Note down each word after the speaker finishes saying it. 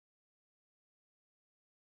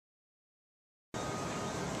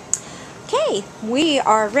Okay, we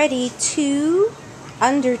are ready to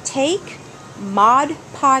undertake Mod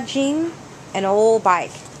Podging an old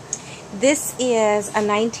bike. This is a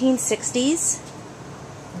 1960s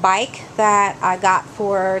bike that I got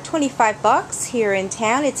for 25 bucks here in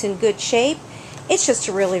town. It's in good shape. It's just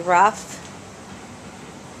really rough.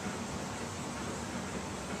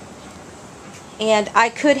 And I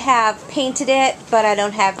could have painted it, but I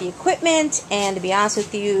don't have the equipment, and to be honest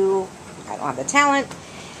with you, I don't have the talent.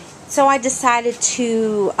 So I decided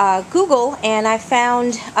to Google, and I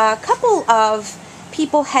found a couple of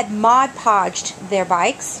people had Mod Podged their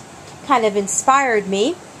bikes. Kind of inspired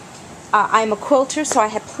me. I'm a quilter, so I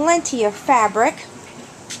have plenty of fabric.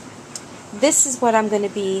 This is what I'm going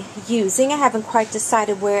to be using. I haven't quite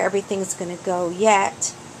decided where everything's going to go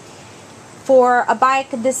yet. For a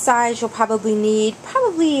bike this size, you'll probably need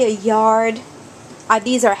a yard.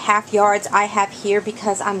 These are half yards I have here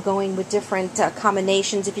because I'm going with different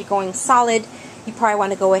combinations. If you're going solid, you probably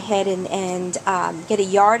want to go ahead and get a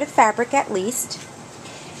yard of fabric at least.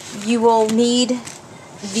 You will need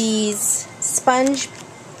these sponge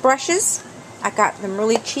brushes. I got them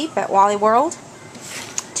really cheap at Wally World.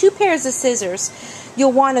 2 pairs of scissors.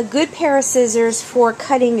 You'll want a good pair of scissors for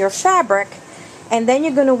cutting your fabric, and then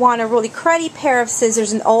you're going to want a really cruddy pair of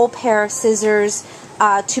scissors, an old pair of scissors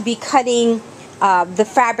to be cutting the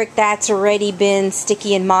fabric that's already been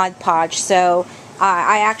sticky in Mod Podge. So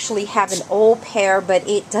I actually have an old pair, but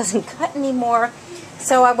it doesn't cut anymore.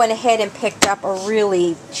 So I went ahead and picked up a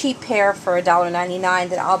really cheap pair for $1.99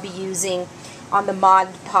 that I'll be using on the Mod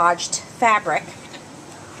Podged fabric.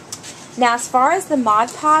 Now, as far as the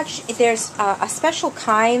Mod Podge, there's a special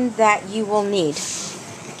kind that you will need.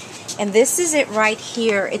 And this is it right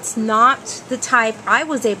here. It's not the type I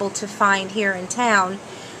was able to find here in town.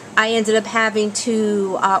 I ended up having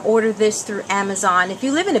to order this through Amazon. If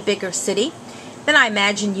you live in a bigger city, then I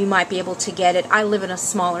imagine you might be able to get it. I live in a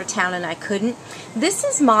smaller town and I couldn't. This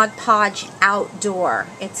is Mod Podge Outdoor.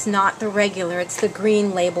 It's not the regular, it's the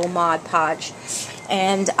green label Mod Podge.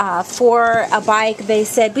 And for a bike, they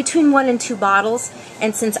said between 1 and 2 bottles.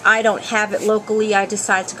 And since I don't have it locally, I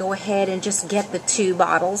decided to go ahead and just get the 2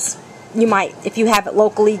 bottles. You might, if you have it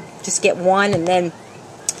locally, just get 1, and then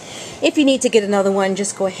if you need to get another one,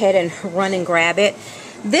 just go ahead and run and grab it.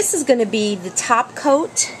 This is going to be the top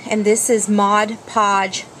coat, and this is Mod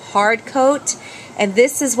Podge hard coat, and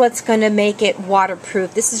this is what's going to make it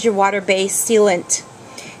waterproof. This is your water-based sealant,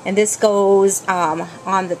 and this goes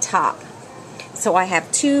on the top. So I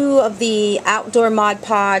have 2 of the outdoor Mod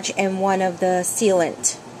Podge and 1 of the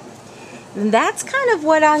sealant. And that's kind of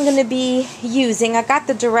what I'm going to be using. I got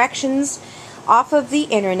the directions off of the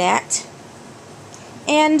internet.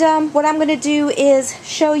 And what I'm going to do is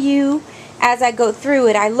show you as I go through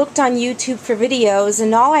it. I looked on YouTube for videos,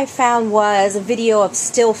 and all I found was a video of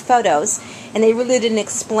still photos, and they really didn't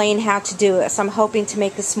explain how to do it. So I'm hoping to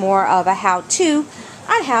make this more of a how-to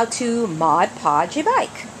on how to Mod Podge a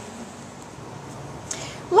bike.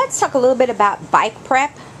 Let's talk a little bit about bike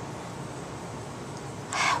prep.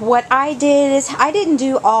 What I did is I didn't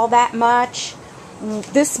do all that much.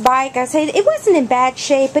 This bike, I said, it wasn't in bad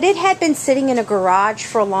shape, but it had been sitting in a garage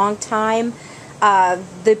for a long time.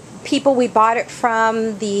 The people we bought it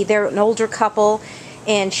from, they're an older couple,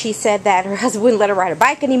 and she said that her husband wouldn't let her ride a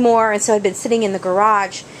bike anymore, and so it had been sitting in the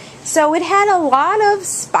garage. So it had a lot of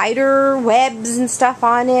spider webs and stuff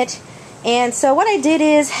on it, and so what I did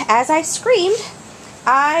is, as I screamed,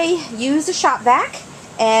 I used a shop vac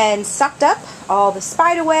and sucked up all the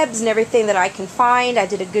spider webs and everything that I can find. I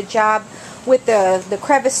did a good job with the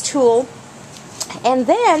crevice tool, and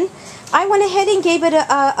then I went ahead and gave it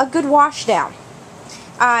a good wash down.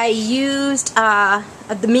 I used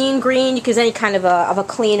the mean green. You can use any kind of a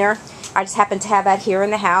cleaner. I just happen to have that here in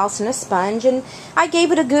the house, and a sponge, and I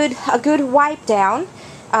gave it a good wipe down,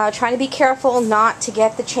 trying to be careful not to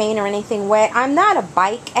get the chain or anything wet. I'm not a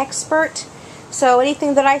bike expert, so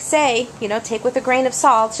anything that I say, take with a grain of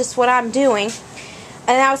salt. It's just what I'm doing.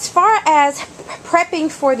 And now, as far as prepping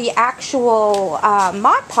for the actual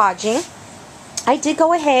Mod Podging, I did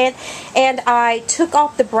go ahead and I took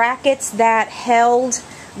off the brackets that held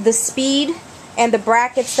the speed and the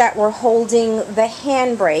brackets that were holding the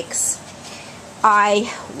handbrakes. I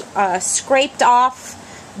scraped off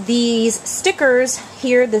these stickers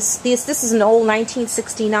here. This is an old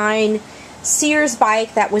 1969 Sears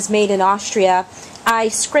bike that was made in Austria. I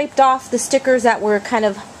scraped off the stickers that were kind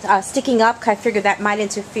of sticking up. I figured that might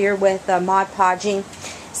interfere with Mod Podging.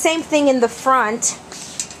 Same thing in the front.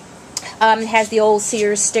 It has the old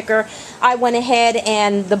Sears sticker. I went ahead,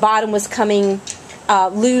 and the bottom was coming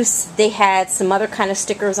loose. They had some other kind of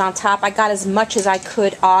stickers on top. I got as much as I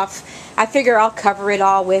could off. I figure I'll cover it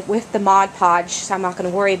all with the Mod Podge, so I'm not going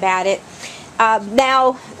to worry about it.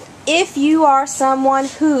 Now, if you are someone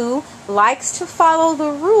who likes to follow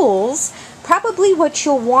the rules, probably what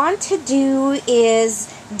you'll want to do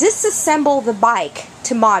is disassemble the bike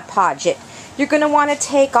to Mod Podge it. You're going to want to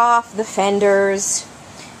take off the fenders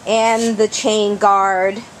and the chain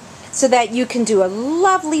guard so that you can do a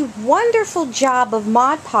lovely, wonderful job of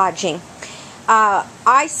Mod Podging.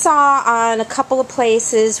 I saw on a couple of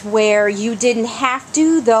places where you didn't have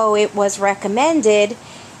to, though it was recommended.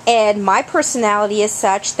 And my personality is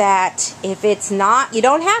such that if it's not, you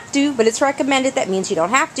don't have to, but it's recommended, that means you don't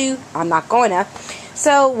have to. I'm not going to.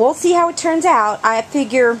 So we'll see how it turns out. I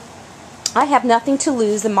figure I have nothing to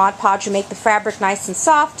lose. The Mod Podge will make the fabric nice and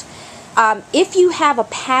soft. If you have a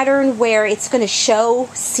pattern where it's going to show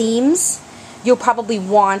seams, you'll probably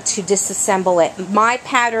want to disassemble it. My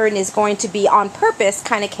pattern is going to be on purpose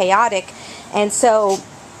kind of chaotic, and so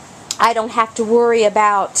I don't have to worry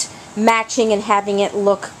about matching and having it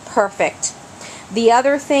look perfect. The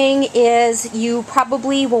other thing is you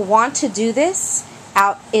probably will want to do this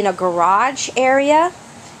out in a garage area.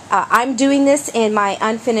 I'm doing this in my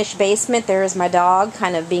unfinished basement. There is my dog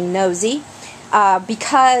kind of being nosy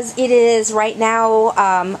because it is right now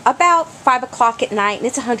about 5 o'clock at night and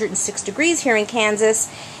it's 106 degrees here in Kansas,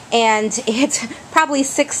 and it's probably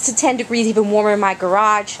 6 to 10 degrees even warmer in my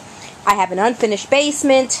garage. I have an unfinished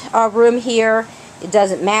basement room here. It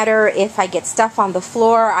doesn't matter if I get stuff on the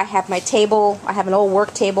floor. I have my table. I have an old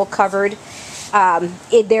work table covered.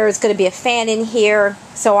 There is going to be a fan in here,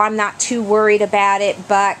 so I'm not too worried about it.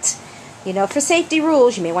 But, you know, for safety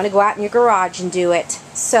rules, you may want to go out in your garage and do it.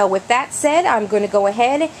 So with that said, I'm going to go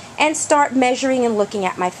ahead and start measuring and looking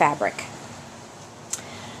at my fabric.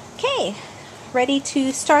 Okay, ready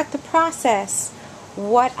to start the process.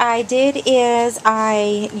 What I did is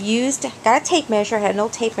I got a tape measure. I had an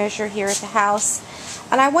old tape measure here at the house,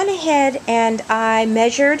 and I went ahead and I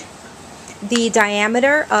measured the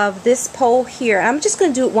diameter of this pole here. I'm just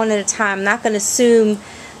going to do it one at a time. I'm not going to assume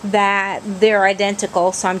that they're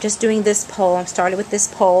identical, so I'm just doing this pole. I'm starting with this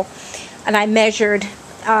pole, and I measured.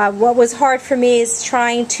 What was hard for me is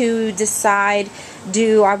trying to decide,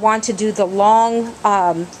 do I want to do the long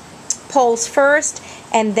poles first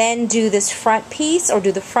and then do this front piece, or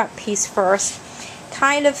do the front piece first?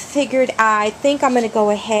 Kind of figured I think I'm going to go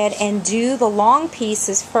ahead and do the long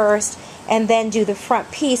pieces first and then do the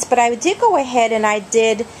front piece, but I did go ahead and I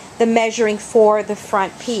did the measuring for the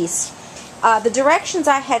front piece. The directions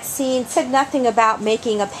I had seen said nothing about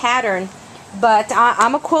making a pattern, but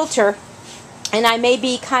I'm a quilter and I may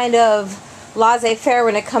be kind of laissez-faire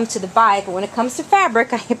when it comes to the bike, but when it comes to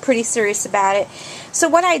fabric, I get pretty serious about it. So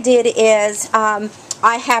what I did is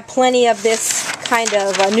I have plenty of this kind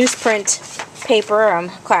of newsprint paper. I'm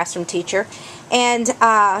a classroom teacher, and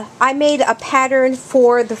I made a pattern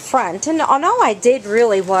for the front, and all I did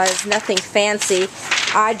really was nothing fancy.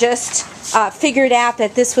 I just figured out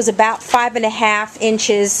that this was about 5.5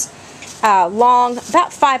 inches long,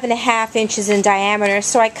 about 5.5 inches in diameter,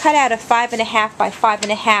 so I cut out a 5.5 by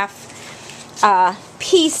 5.5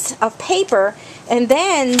 piece of paper, and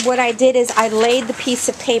then what I did is I laid the piece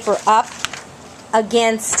of paper up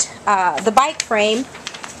against the bike frame,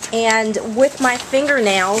 and with my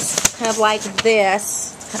fingernails, kind of like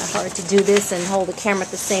this, it's kind of hard to do this and hold the camera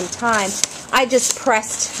at the same time, I just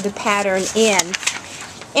pressed the pattern in.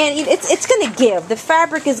 And it's going to give. The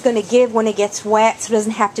fabric is going to give when it gets wet, so it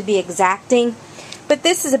doesn't have to be exacting. But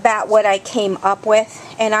this is about what I came up with,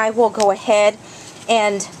 and I will go ahead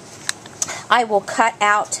and I will cut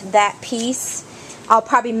out that piece. I'll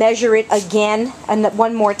probably measure it again and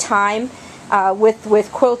one more time. With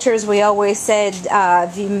quilters, we always said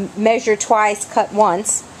if you measure twice, cut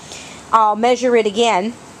once. I'll measure it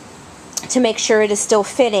again to make sure it is still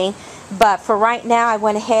fitting. But for right now, I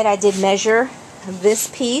went ahead, I did measure this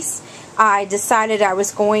piece. I decided I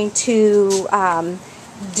was going to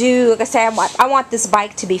like I say, I want this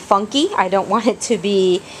bike to be funky. I don't want it to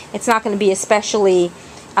be, it's not going to be especially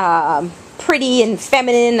pretty and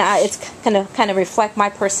feminine. It's going to kind of reflect my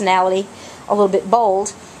personality, a little bit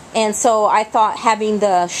bold. And so I thought having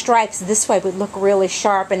the stripes this way would look really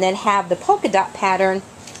sharp, and then have the polka dot pattern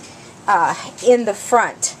in the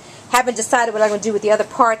front. Haven't decided what I'm going to do with the other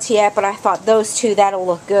parts yet, but I thought those two, that'll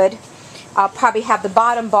look good. I'll probably have the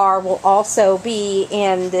bottom bar will also be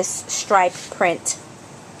in this stripe print.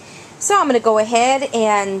 So I'm going to go ahead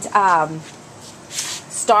and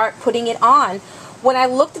start putting it on. When I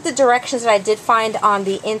looked at the directions that I did find on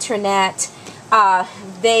the internet,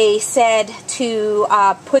 they said to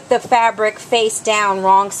put the fabric face down,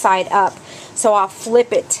 wrong side up. So I'll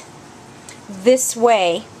flip it this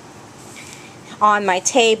way on my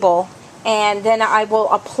table, and then I will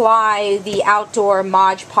apply the outdoor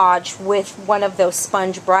Mod Podge with one of those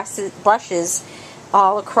sponge brushes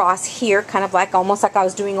all across here, kind of like almost like I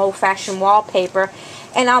was doing old-fashioned wallpaper.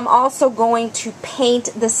 And I'm also going to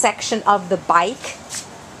paint the section of the bike.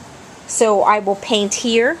 So I will paint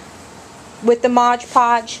here with the Mod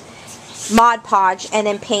Podge, and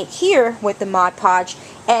then paint here with the Mod Podge,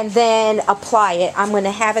 and then apply it. I'm going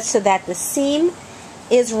to have it so that the seam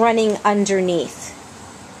is running underneath.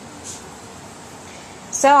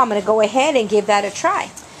 So I'm going to go ahead and give that a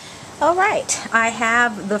try. Alright, I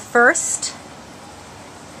have the first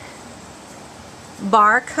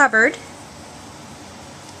bar covered.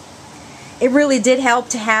 It really did help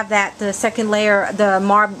to have the second layer, the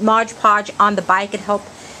Mod Podge on the bike. It helped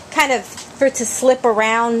kind of for it to slip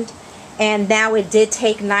around, and now it did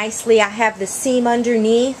take nicely. I have the seam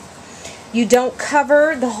underneath. You don't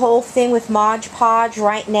cover the whole thing with Mod Podge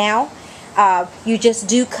right now. You just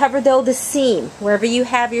do cover, though, the seam. Wherever you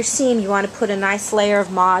have your seam, you want to put a nice layer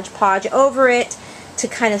of Mod Podge over it to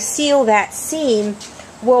kind of seal that seam.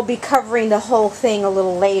 We'll be covering the whole thing a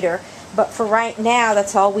little later. But for right now,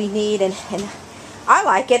 that's all we need, and I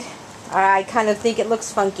like it. I kind of think it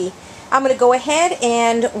looks funky. I'm going to go ahead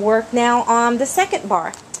and work now on the second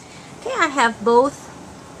bar. Okay, I have both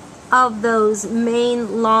of those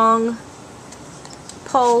main long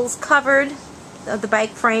poles covered of the bike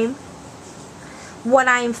frame. What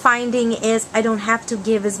I'm finding is I don't have to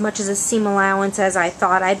give as much as a seam allowance as I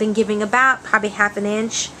thought. I've been giving about probably ½ an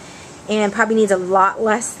inch, and probably needs a lot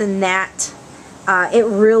less than that. It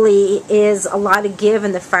really is a lot of give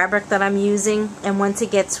in the fabric that I'm using, and once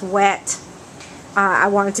it gets wet, I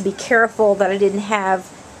wanted to be careful that I didn't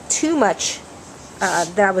have too much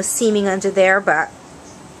that I was seaming under there, but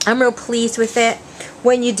I'm real pleased with it.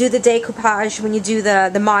 When you do the decoupage, when you do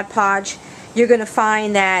the Mod Podge, you're going to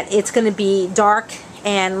find that it's going to be dark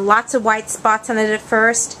and lots of white spots on it at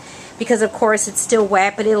first, because of course it's still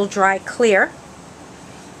wet, but it'll dry clear.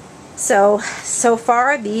 So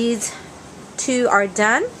far these two are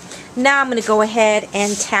done. Now I'm going to go ahead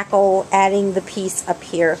and tackle adding the piece up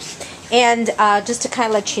here. And just to kind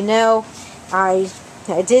of let you know, I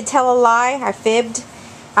did tell a lie. I fibbed.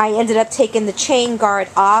 I ended up taking the chain guard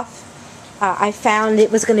off. I found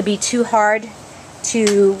it was going to be too hard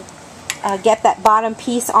to get that bottom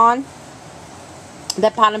piece on.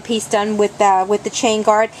 That bottom piece done with the chain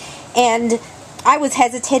guard. And I was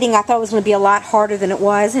hesitating. I thought it was going to be a lot harder than it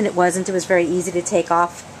was, and it wasn't. It was very easy to take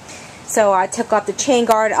off. So I took off the chain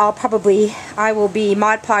guard. I will be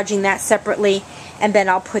Mod Podging that separately, and then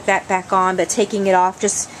I'll put that back on. But taking it off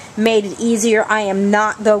just made it easier. I am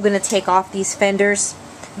not, though, going to take off these fenders.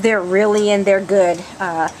 They're really in, they're good.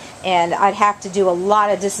 And I'd have to do a lot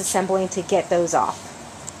of disassembling to get those off.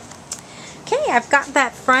 Okay, I've got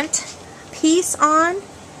that front piece on,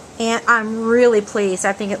 and I'm really pleased.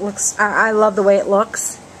 I think it looks, I love the way it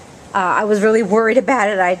looks. I was really worried about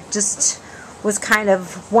it. I just was kind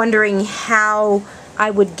of wondering how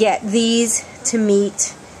I would get these to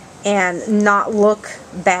meet and not look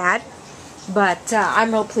bad, but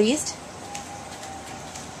I'm real pleased.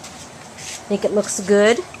 I think it looks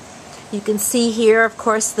good. You can see here, of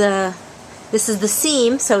course, this is the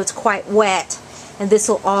seam, so it's quite wet, and this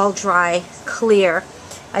will all dry clear.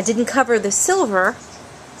 I didn't cover the silver.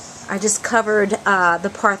 I just covered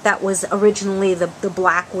the part that was originally the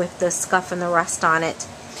black with the scuff and the rust on it.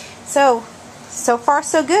 So far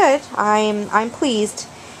so good. I'm pleased.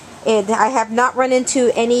 I have not run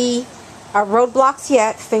into any roadblocks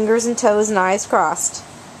yet. Fingers and toes and eyes crossed.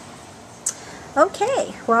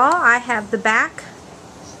 Okay, well, I have the back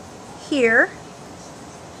here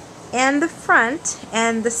and the front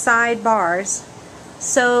and the side bars.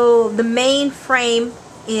 So the main frame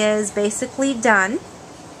is basically done.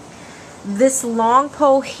 This long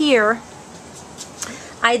pole here,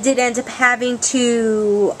 I did end up having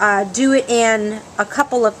to do it in a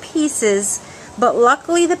couple of pieces, but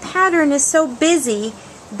luckily the pattern is so busy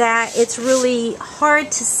that it's really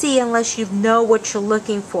hard to see unless you know what you're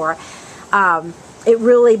looking for. It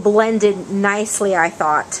really blended nicely, I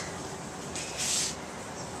thought.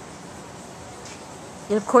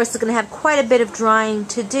 And of course, it's going to have quite a bit of drying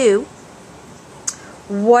to do.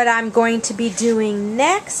 What I'm going to be doing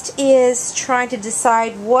next is trying to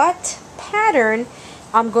decide what pattern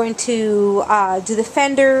I'm going to do the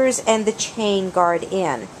fenders and the chain guard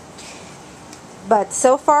in. But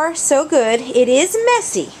so far, so good. It is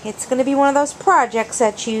messy. It's going to be one of those projects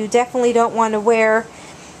that you definitely don't want to wear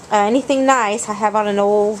anything nice. I have on an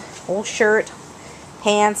old shirt,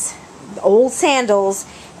 pants, old sandals,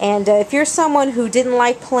 And if you're someone who didn't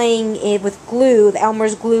like playing it with glue, the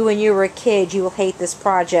Elmer's glue, when you were a kid, you will hate this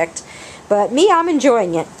project. But me, I'm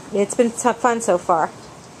enjoying it. It's been fun so far.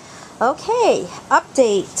 Okay,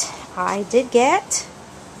 update. I did get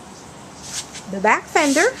the back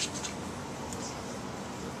fender.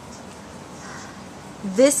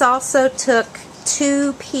 This also took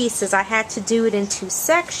 2 pieces. I had to do it in 2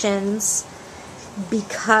 sections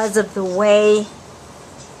because of the way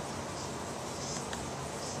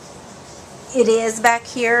it is back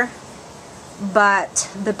here, but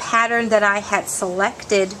the pattern that I had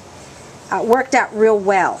selected worked out real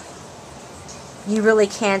well. You really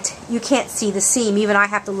can't see the seam. Even I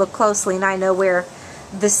have to look closely and I know where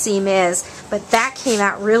the seam is, but that came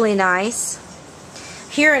out really nice.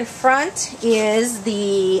 Here in front is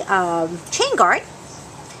the chain guard,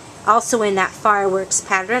 also in that fireworks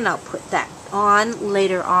pattern. I'll put that on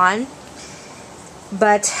later on,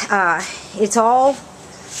 but it's all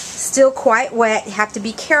still quite wet. You have to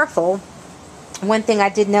be careful. One thing I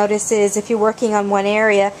did notice is if you're working on one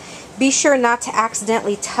area, be sure not to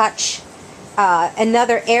accidentally touch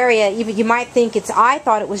another area. You might think I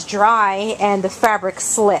thought it was dry and the fabric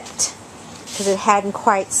slipped because it hadn't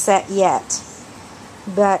quite set yet.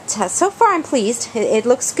 But so far I'm pleased. It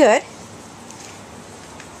looks good.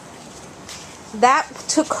 That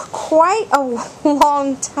took quite a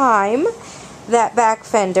long time, that back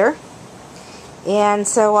fender. And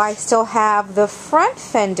so I still have the front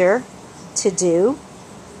fender to do.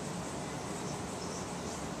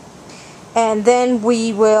 And then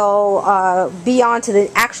we will be on to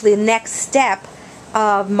the next step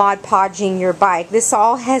of Mod Podging your bike. This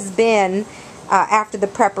all has been, after the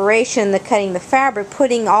preparation, the cutting the fabric,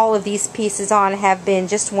 putting all of these pieces on have been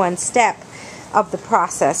just one step of the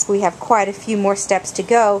process. We have quite a few more steps to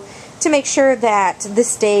go to make sure that this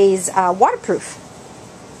stays waterproof.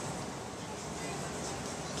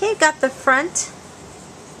 Okay, got the front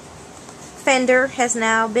fender has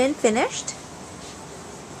now been finished.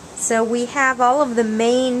 So we have all of the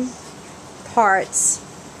main parts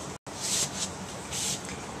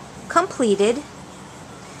completed.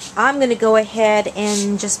 I'm going to go ahead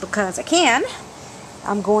and, just because I can,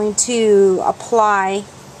 I'm going to apply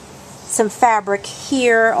some fabric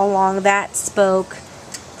here along that spoke,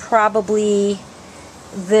 probably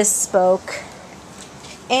this spoke,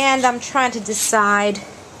 and I'm trying to decide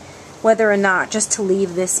whether or not just to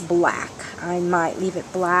leave this black. I might leave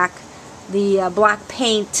it black. The black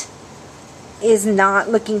paint is not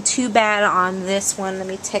looking too bad on this one. Let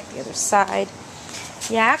me take the other side.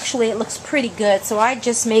 Yeah, actually it looks pretty good, so I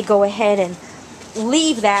just may go ahead and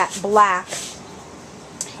leave that black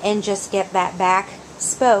and just get that back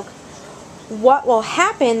spoke. What will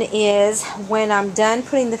happen is when I'm done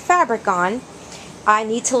putting the fabric on, I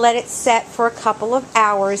need to let it set for a couple of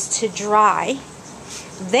hours to dry.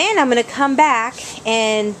 Then I'm going to come back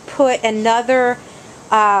and put another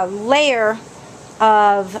layer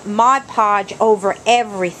of Mod Podge over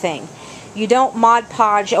everything. You don't Mod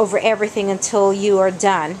Podge over everything until you are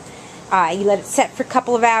done. You let it set for a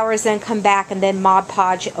couple of hours, then come back and then Mod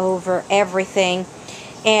Podge over everything.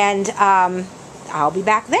 And I'll be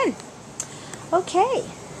back then. Okay.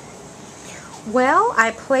 Well,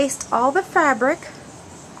 I placed all the fabric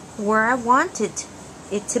where I wanted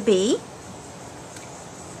it to be.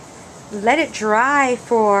 Let it dry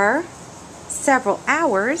for several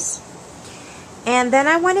hours, and then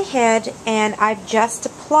I went ahead and I've just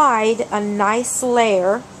applied a nice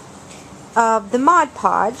layer of the Mod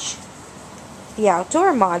Podge, the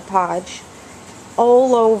outdoor Mod Podge,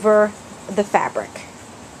 all over the fabric.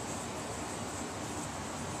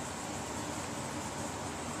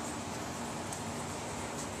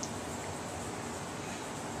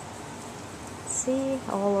 See,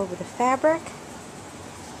 all over the fabric.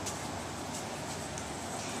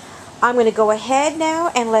 I'm going to go ahead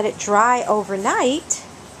now and let it dry overnight,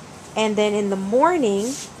 and then in the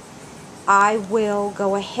morning I will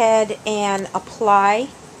go ahead and apply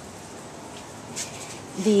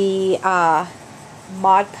the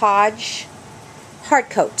Mod Podge hard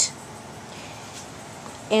coat.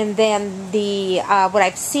 And then the what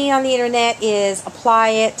I've seen on the internet is apply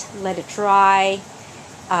it, let it dry,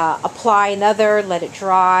 apply another, let it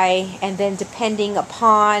dry, and then depending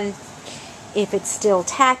upon if it's still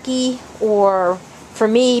tacky, or for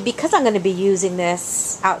me, because I'm going to be using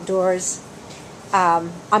this outdoors,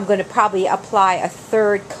 I'm going to probably apply a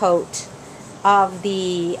third coat of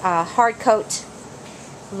the hard coat,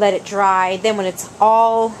 let it dry. Then when it's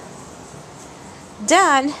all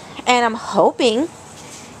done, and I'm hoping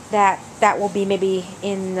that that will be maybe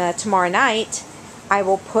in tomorrow night, I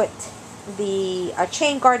will put the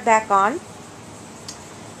chain guard back on,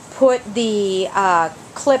 put the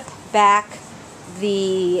clip back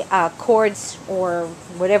the cords, or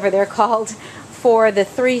whatever they're called, for the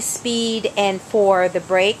 3-speed and for the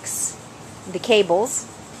brakes, the cables,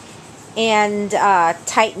 and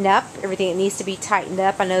tighten up everything that needs to be tightened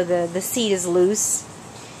up. I know the seat is loose,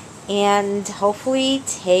 and hopefully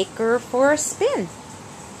take her for a spin.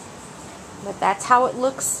 But that's how it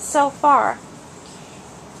looks so far.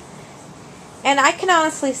 And I can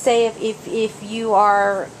honestly say, if you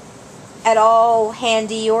are at all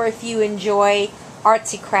handy, or if you enjoy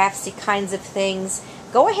artsy craftsy kinds of things,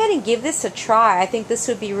 go ahead and give this a try. I think this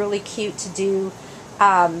would be really cute to do.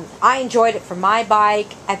 I enjoyed it for my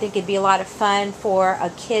bike. I think it'd be a lot of fun for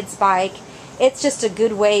a kid's bike. It's just a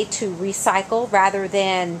good way to recycle rather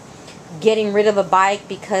than getting rid of a bike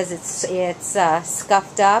because it's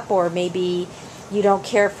scuffed up, or maybe you don't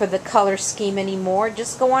care for the color scheme anymore.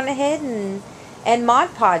 Just go on ahead and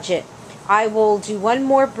Mod Podge it. I will do one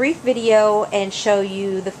more brief video and show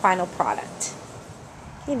you the final product.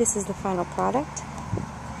 Okay, this is the final product.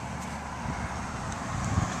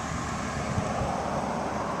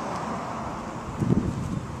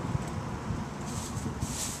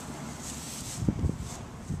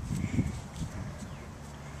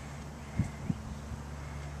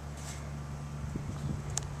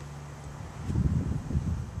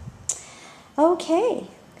 Okay,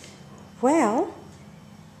 well,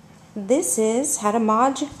 this is how to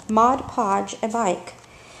Mod Podge a bike.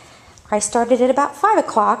 I started at about 5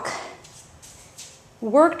 o'clock,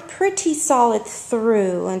 worked pretty solid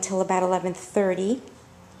through until about 11:30,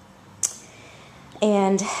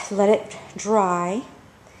 and let it dry.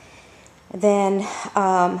 Then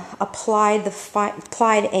applied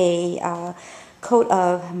a coat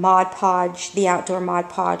of Mod Podge, the outdoor Mod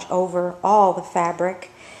Podge, over all the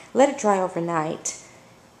fabric. Let it dry overnight,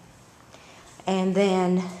 and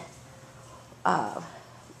then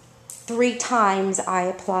 3 times I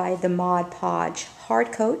applied the Mod Podge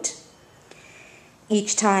hard coat,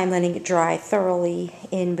 each time letting it dry thoroughly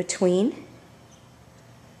in between.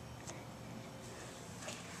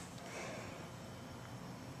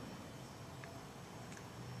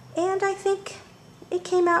 And I think it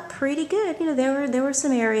came out pretty good. You know, there were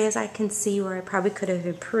some areas I can see where I probably could have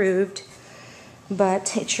improved,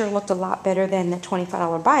 but it sure looked a lot better than the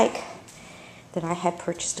 $25 bike that I had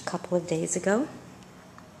purchased a couple of days ago.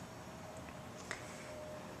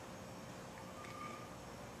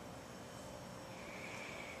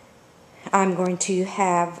 I'm going to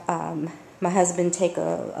have my husband take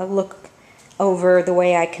a look over the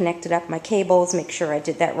way I connected up my cables, make sure I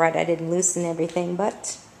did that right, I didn't loosen everything,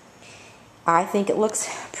 but I think it looks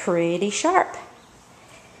pretty sharp.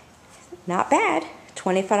 Not bad.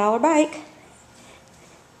 $25 bike.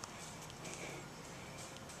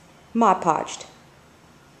 Mod Podged.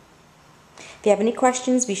 If you have any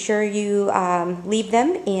questions, be sure you leave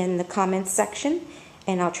them in the comments section,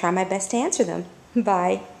 and I'll try my best to answer them.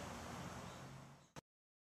 Bye.